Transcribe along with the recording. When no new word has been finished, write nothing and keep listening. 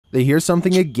They hear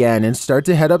something again and start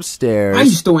to head upstairs. Why are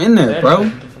you still in there,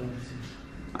 bro?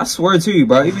 I swear to you,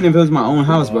 bro. Even if it was my own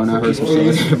house, bro, and I heard some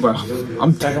shit, bro.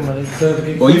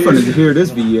 Well, you finna hear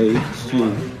this VA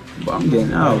shit. But I'm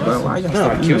getting out, bro. Why y'all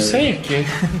still in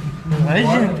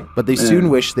there? But they soon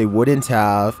wish they wouldn't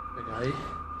have.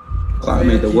 Cloud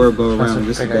made the world go around.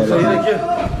 This is bad.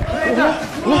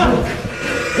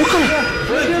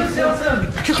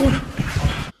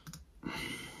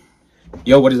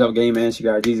 Yo, what is up, game man? It's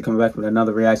your guy Jeezy coming back with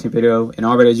another reaction video. And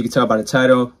already, as you can tell by the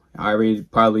title, I already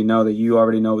probably know that you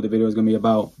already know what the video is going to be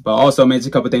about. But also, man, just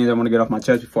a couple things I want to get off my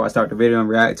chest before I start the video and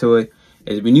react to it.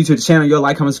 If you're new to the channel, yo,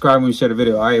 like, comment, subscribe when you share the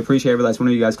video. I appreciate every last one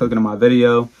of you guys clicking on my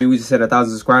video. We just hit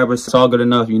 1,000 subscribers. It's all good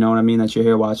enough, you know what I mean, that you're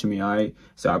here watching me, all right?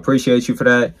 So I appreciate you for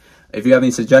that. If you have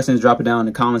any suggestions, drop it down in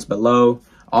the comments below.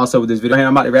 Also, with this video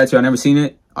I'm about to react to, I've never seen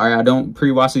it. All right, I don't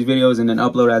pre-watch these videos and then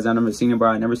upload as I've never seen it,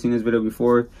 bro. I've never seen this video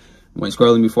before. Went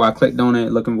scrolling before I clicked on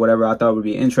it, looking whatever I thought would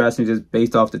be interesting just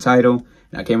based off the title.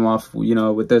 And I came off, you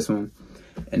know, with this one.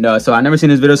 And so I never seen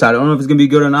this video, so I don't know if it's going to be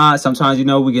good or not. Sometimes, you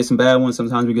know, we get some bad ones.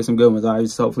 Sometimes we get some good ones. All right,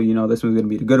 so hopefully, you know, this one's going to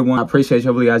be the good one. I appreciate you.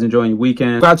 Hopefully, you guys enjoying your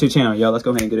weekend. Subscribe to your channel, yo. Let's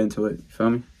go ahead and get into it. You feel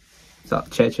me? So,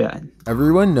 chat.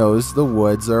 Everyone knows the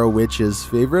woods are a witch's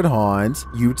favorite haunt.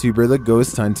 YouTuber The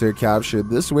Ghost Hunter captured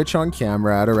this witch on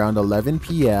camera at around 11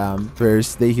 p.m.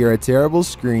 First, they hear a terrible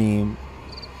scream.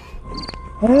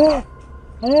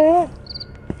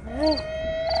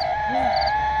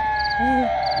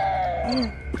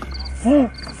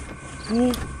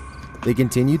 They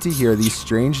continue to hear these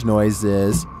strange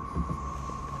noises.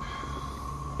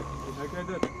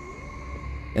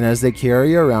 And as they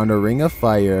carry around a ring of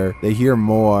fire, they hear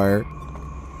more.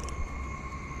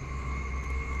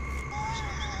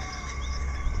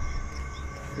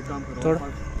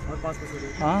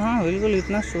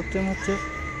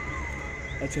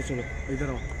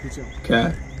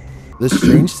 Cat. The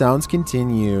strange sounds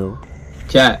continue.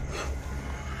 Cat,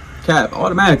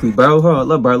 automatically, bro. Hold on,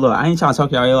 look, bro, look. I ain't trying to talk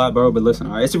to y'all a lot, bro, but listen,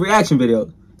 all right? It's a reaction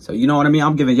video. So, you know what I mean?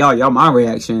 I'm giving y'all my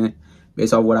reaction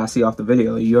based off what I see off the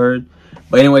video. You heard?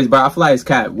 But anyways, bro, I feel like it's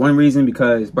cat. One reason,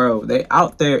 because, bro, they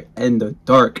out there in the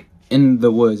dark, in the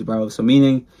woods, bro. So,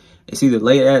 meaning, it's either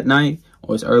late at night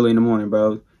or it's early in the morning,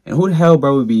 bro. And who the hell,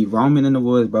 bro, would be roaming in the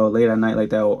woods, bro, late at night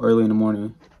like that or early in the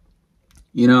morning?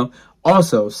 You know?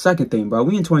 Also, second thing, bro,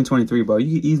 we in 2023, bro.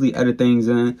 You can easily edit things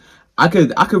in. I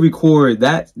could record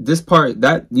this part,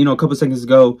 you know, a couple seconds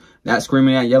ago, that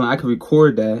screaming, that yelling. I could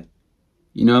record that,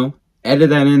 you know, edit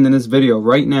that in this video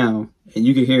right now, and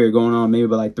you can hear it going on maybe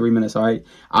about like 3 minutes, all right?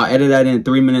 I'll edit that in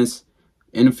 3 minutes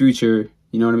in the future,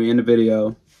 you know what I mean, in the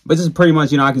video. But just pretty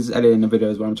much, you know, I can just edit in the video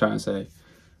is what I'm trying to say.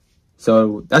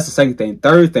 So that's the second thing.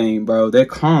 Third thing, bro, they're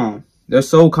calm. They're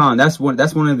so calm. That's one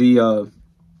of the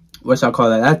what shall I call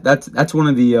that? That's one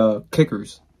of the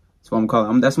kickers. That's what I'm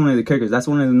calling it. That's one of the kickers. That's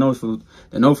one of the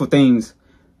noticeable things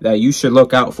that you should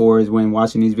look out for is when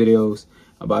watching these videos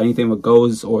about anything with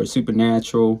ghosts or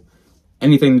supernatural,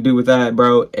 anything to do with that,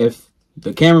 bro. If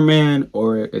the cameraman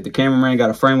got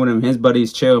a friend with him, his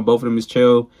buddy's chill, both of them is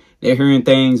chill, they're hearing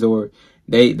things, or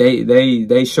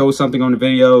they show something on the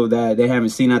video that they haven't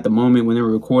seen at the moment when they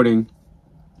were recording,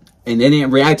 and they didn't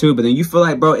react to it, but then you feel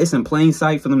like, bro, it's in plain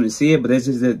sight for them to see it, but it's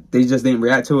just that they just didn't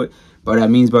react to it. Bro,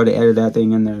 that means, bro, they added that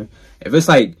thing in there. If it's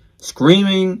like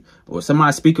screaming or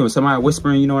somebody speaking or somebody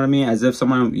whispering, you know what I mean, as if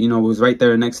someone, you know, was right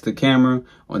there next to the camera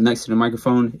or next to the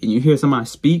microphone, and you hear somebody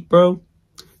speak, bro,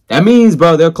 that means,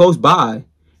 bro, they're close by.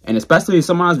 And especially if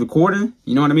someone's recording,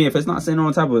 you know what I mean, if it's not sitting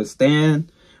on top of a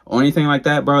stand or anything like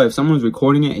that, bro, if someone's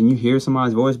recording it and you hear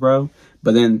somebody's voice, bro,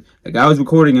 but then the guy was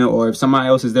recording it, or if somebody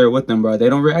else is there with them, bro, they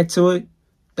don't react to it,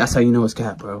 that's how you know it's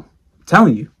cat, bro. I'm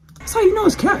telling you. That's how you know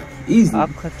it's cat. Easy. You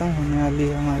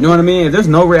know what I mean? If there's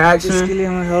no reaction, it's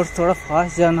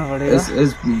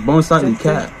most likely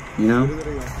cat, you know?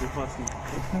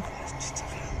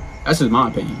 That's just my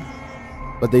opinion.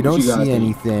 But they don't see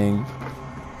anything.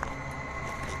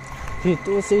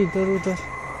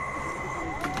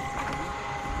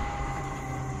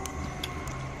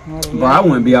 Bro, I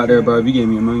wouldn't be out there, bro, if you gave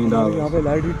me $1 million. I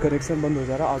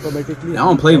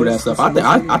don't play with that stuff. I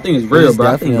think it's real,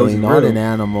 bro. I think definitely not an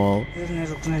animal. You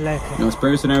know,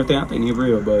 spirits and everything, I think they're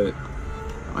real, but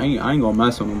I ain't gonna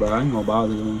mess with them, bro. I ain't gonna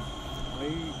bother them.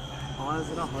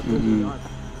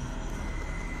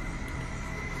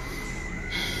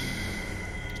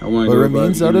 But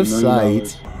remains out of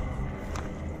sight.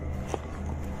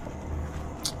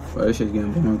 Bro, this shit's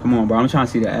getting boring. Come on, bro. I'm trying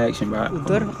to see the action, bro.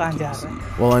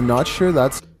 Well, I'm not sure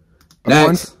that's...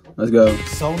 Next. Let's go.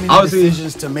 So many obviously,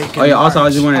 decisions to make. Oh yeah, also I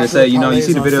just wanted to say, you know, you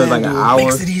see the video is like an hour. I'm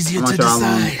not sure how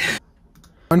long.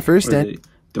 On first end,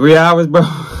 3 hours, bro.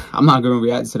 I'm not gonna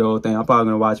react to the whole thing. I'm probably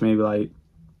gonna watch maybe like,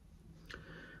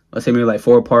 let's say maybe like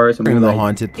 4 parts. Or maybe In the like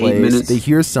haunted 8 place, minutes. they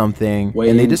hear something, Way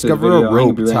and they into the discover video. a I ain't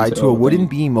rope gonna be tied reacting to to a the whole wooden thing.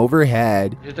 beam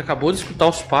overhead. A gente acabou de escutar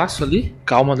os passos ali.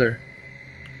 Calma, Der.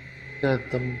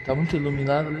 Tá muito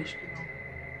iluminado ali, acho que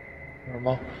não.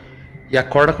 Normal. E a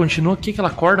corda continua aqui, aquela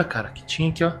corda, cara, que tinha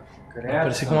aqui, ó.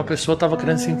 Parecia que uma pessoa tava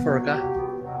querendo se enforcar.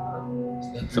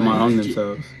 Someone hung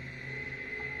themselves.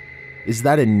 Is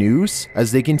that a noose?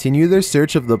 As they continue their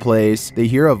search of the place, they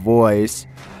hear a voice.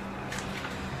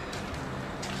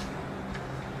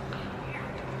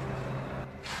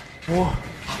 Oh,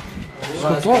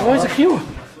 escutou a voz aqui, ó.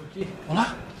 Olha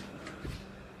lá.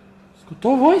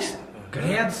 Escutou a voz?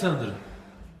 Credo, Sandro.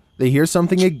 They hear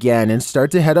something again and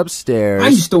start to head upstairs. I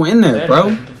ain't still in there,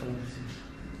 bro.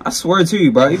 I swear to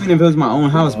you, bro. Even if it was my own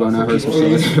house, bro, and I heard some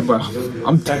shit like that, bro.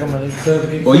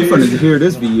 Well, you finna hear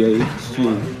this VA.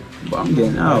 Shit. But I'm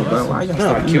getting out, bro. Why y'all Não,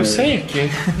 still aqui in eu there? sei, aqui.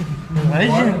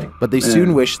 Imagina. But they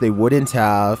soon wish they wouldn't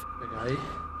have.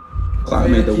 I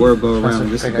made the world go around.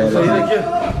 This is bad.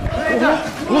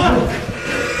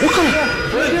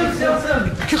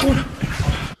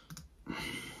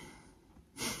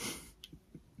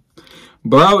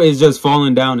 Bro is just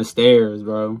falling down the stairs,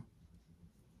 bro.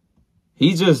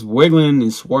 He's just wiggling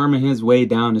and squirming his way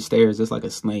down the stairs just like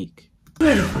a snake.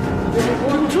 Get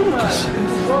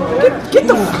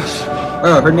the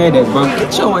bro, Hernandez, bro,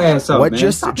 get your ass up, What man.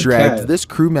 just Stop the dragged cat. this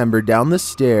crew member down the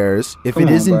stairs? If Come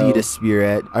it is on, indeed bro. a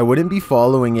spirit, I wouldn't be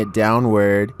following it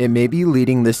downward. It may be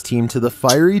leading this team to the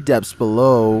fiery depths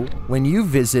below. When you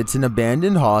visit an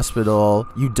abandoned hospital,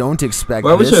 you don't expect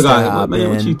Bro, what this you to got? happen. Man,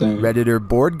 what you think? Redditor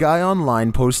Bored Guy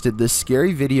Online posted this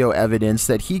scary video evidence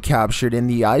that he captured in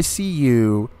the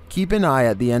ICU. Keep an eye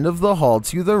at the end of the hall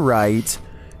to the right.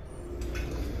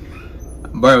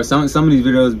 Bro, some of these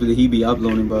videos that he be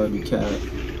uploading, bro, be cat.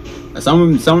 A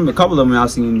couple of them I've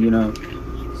seen, you know,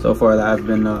 so far that I've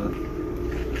been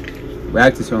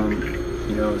reacting to them.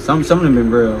 You know, some of them been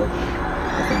real,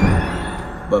 I think.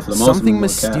 But for the most Something of them,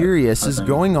 mysterious is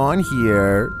going on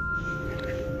here.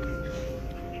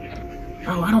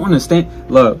 Bro, I don't understand.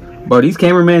 Look, bro, these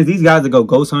cameramans, these guys that go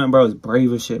ghost hunting, bro, is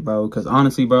brave as shit, bro. Because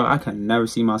honestly, bro, I can never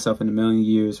see myself in a million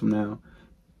years from now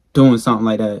doing something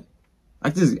like that. I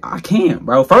can't,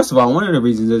 bro. First of all, one of the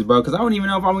reasons is, bro, because I don't even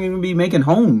know if I'm going to be making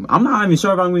home. I'm not even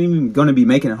sure if I'm even going to be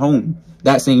making it home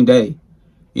that same day.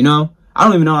 You know? I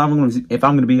don't even know if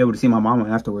I'm going to be able to see my mama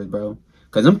afterwards, bro.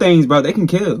 Because them things, bro, they can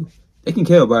kill. They can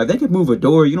kill, bro. If they could move a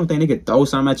door, you don't think they could throw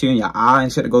something at you in your eye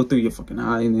and shit to go through your fucking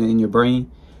eye and in your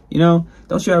brain? You know?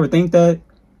 Don't you ever think that?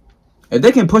 If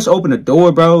they can push open a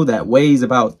door, bro, that weighs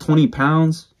about 20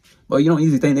 pounds, bro, you don't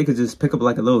easily think they could just pick up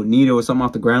like a little needle or something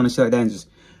off the ground and shit like that and just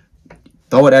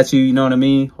throw it at you, you know what I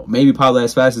mean? Or maybe probably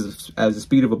as fast as the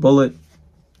speed of a bullet.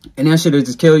 And that shit will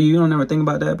just kill you. You don't ever think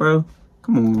about that, bro?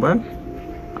 Come on, bro.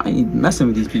 I ain't messing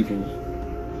with these people.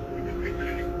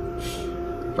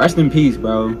 Rest in peace,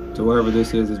 bro, to whoever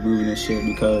this is moving this shit,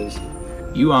 because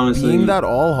you honestly... Being that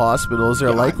all hospitals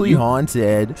are likely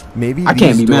haunted, maybe I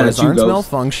can't these be mad doors at you, aren't Ghost.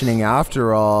 malfunctioning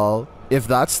after all. If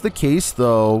that's the case,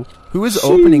 though, who is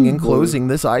opening and closing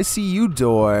this ICU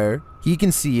door? He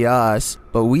can see us,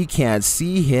 but we can't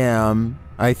see him.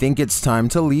 I think it's time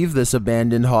to leave this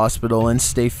abandoned hospital and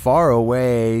stay far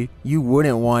away. You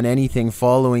wouldn't want anything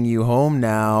following you home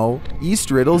now. East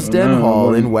Riddlesden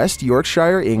Hall in West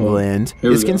Yorkshire, England,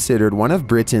 Here we is go. considered one of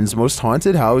Britain's most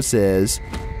haunted houses.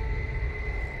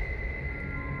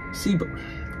 See, bro.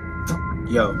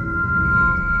 Yo.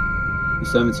 The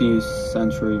 17th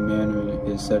century manor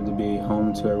is said to be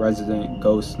home to a resident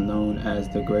ghost known as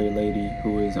the Grey Lady,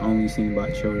 who is only seen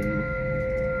by children.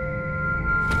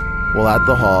 While at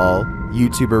the hall,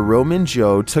 YouTuber Roman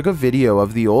Joe took a video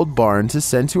of the old barn to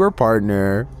send to her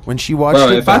partner. When she watched Bro,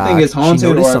 it if back, I think it's haunted she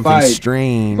noticed or if something I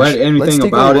strange. read Let's anything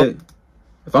take a about look. it,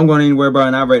 if I'm going anywhere, bro,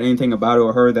 and I read anything about it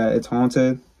or heard that it's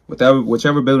haunted,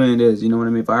 whichever building it is, you know what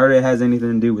I mean? If I heard it has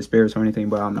anything to do with spirits or anything,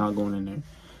 bro, I'm not going in there.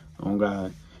 Oh,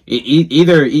 God.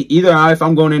 Either if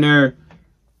I'm going in there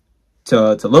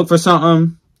to look for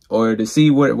something or to see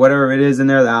whatever it is in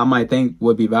there that I might think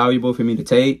would be valuable for me to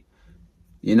take,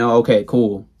 you know, okay,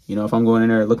 cool. You know, if I'm going in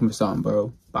there looking for something,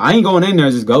 bro. But I ain't going in there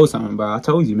to just go something, bro. I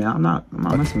told you, man, I'm not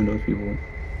messing with those people.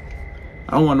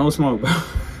 I don't want no smoke, bro.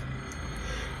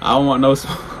 I don't want no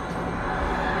smoke.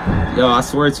 Yo, I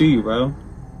swear to you, bro.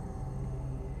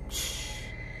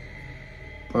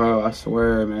 Bro, I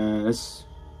swear, man.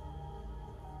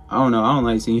 I don't know. I don't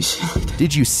like seeing shit like that.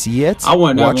 Did you see it? I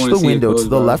wouldn't Watch wanna the see it window close, to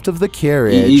the bro. left of the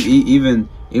carriage.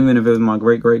 Even if it was my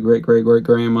great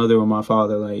grandmother or my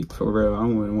father, like, for real, I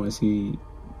wouldn't want to see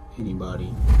anybody.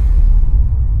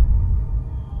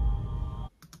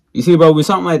 You see, bro, with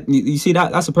something like, you see,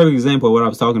 that's a perfect example of what I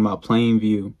was talking about, plain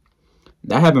view.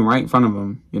 That happened right in front of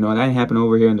him. You know, that didn't happen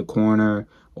over here in the corner,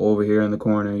 or over here in the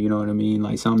corner, you know what I mean?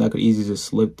 Like, something that could easily just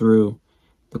slip through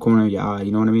the corner of your eye,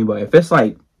 you know what I mean? But if it's,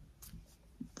 like,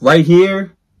 right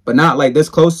here, but not, like, this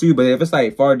close to you, but if it's,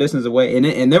 like, far distance away,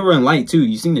 and they were in light, too.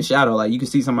 You seen the shadow. Like, you could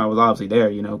see somebody was obviously there,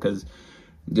 you know, because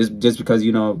just because,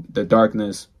 you know, the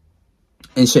darkness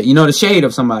and shit, you know, the shade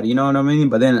of somebody, you know what I mean?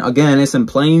 But then, again, it's in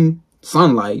plain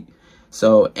sunlight.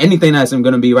 So anything that's going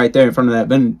to be right there in front of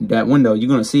that window, you're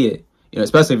going to see it, you know,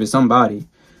 especially if it's somebody.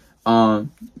 Yeah,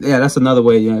 that's another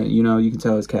way, yeah, you know, you can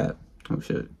tell it's Cap. Oh,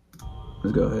 shit.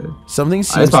 Let's go ahead. Something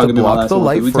seems to block the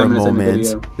light for a moment.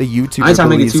 The YouTuber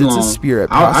believes it's a spirit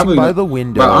passing by the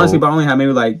window. But honestly, I only have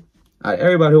maybe like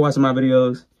everybody who watches my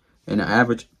videos, and the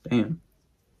average, damn.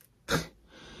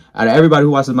 Out of everybody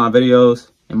who watches my videos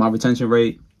and my retention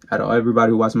rate, out of everybody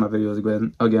who watches my videos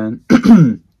again,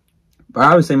 but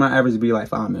I would say my average would be like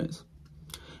 5 minutes.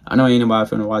 I know ain't nobody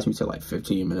finna watch me till like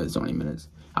 15 minutes, 20 minutes.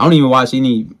 I don't even watch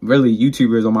any really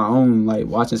YouTubers on my own, like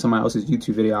watching somebody else's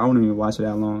YouTube video. I don't even watch it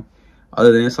that long.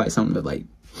 Other than it's like something to like,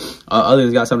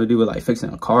 others got something to do with like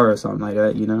fixing a car or something like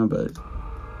that, you know. But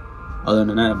other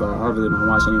than that, bro, I really don't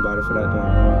watch anybody for that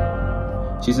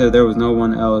damn long. She said there was no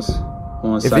one else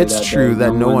on site. If it's true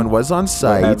that no one was on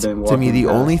site, to me the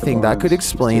only thing that could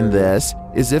explain this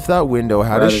is if that window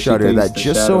had a shutter that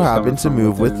just so happened to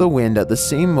move with the wind at the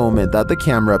same moment that the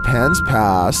camera pans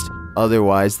past.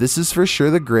 Otherwise, this is for sure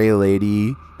the gray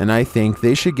lady, and I think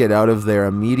they should get out of there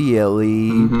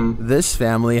immediately. This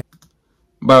family...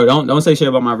 Bro, don't say shit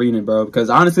about my reading, bro, because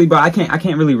honestly, bro, I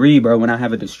can't really read, bro, when I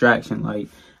have a distraction. Like,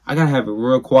 I gotta have it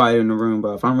real quiet in the room,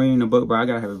 bro. If I'm reading a book, bro, I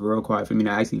gotta have it real quiet for me to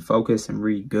actually focus and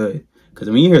read good. Because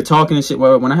when you hear talking and shit,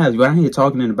 when I hear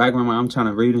talking in the background while I'm trying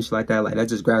to read and shit like that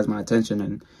just grabs my attention,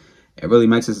 and it really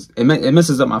messes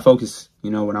up my focus,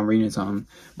 you know, when I'm reading something.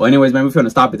 But anyways, man, we're gonna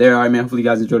stop it there. All right, man. Hopefully you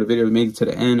guys enjoyed the video. We made it to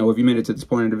the end, or if you made it to this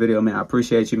point of the video, man, I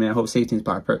appreciate you, man. I hope safety and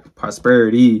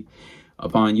prosperity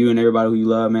upon you and everybody who you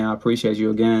love, man. I appreciate you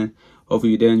again.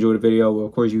 Hopefully you did enjoy the video. Well,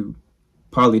 of course you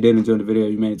probably did enjoy the video.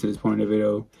 You made it to this point of the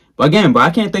video. But again, bro, I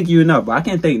can't thank you enough, bro. I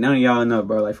can't thank none of y'all enough,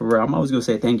 bro. Like, for real, I'm always gonna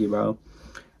say thank you, bro.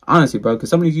 Honestly, bro, because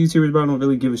some of these YouTubers, bro, don't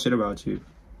really give a shit about you.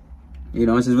 You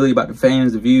know, it's just really about the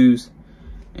fans, the views.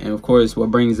 And, of course,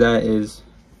 what brings that is,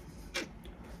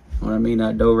 what I mean,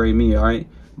 that do-re-mi, all right?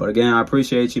 But, again, I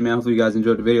appreciate you, man. Hopefully you guys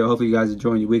enjoyed the video. Hopefully you guys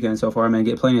enjoying your weekend so far, man.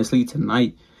 Get plenty of sleep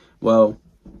tonight. Well,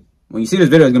 when you see this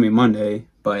video, it's going to be Monday.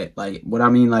 But, like, what I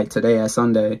mean, like, today at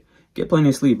Sunday, get plenty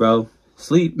of sleep, bro.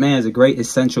 Sleep, man, is a great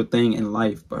essential thing in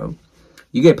life, bro.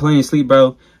 You get plenty of sleep,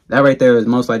 bro. That right there is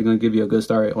most likely going to give you a good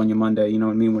start on your Monday. You know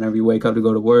what I mean? Whenever you wake up to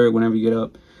go to work, whenever you get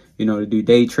up, you know, to do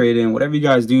day trading, whatever you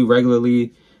guys do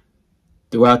regularly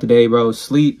throughout the day, bro,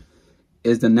 sleep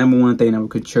is the #1 thing that will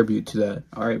contribute to that.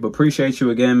 All right, but appreciate you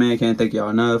again, man. Can't thank y'all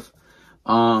enough.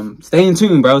 Stay in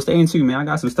tune, bro. Stay in tune, man. I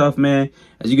got some stuff, man.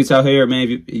 As you can tell here,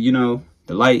 man, you know,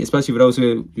 the light, especially for those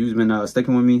who've been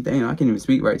sticking with me. Damn, I can't even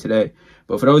speak right today.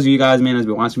 But for those of you guys, man, that's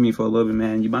been watching me for a little bit,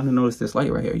 man, you might have noticed this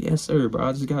light right here. Yes, sir, bro.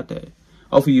 I just got that.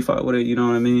 Hopefully you fuck with it, you know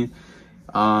what I mean?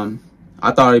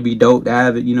 I thought it'd be dope to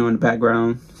have it, you know, in the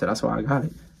background. So that's why I got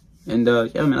it. And,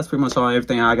 yeah, man, that's pretty much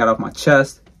everything I got off my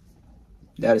chest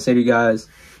that I say to you guys.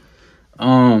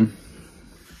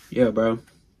 Yeah, bro.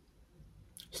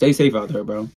 Stay safe out there,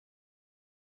 bro.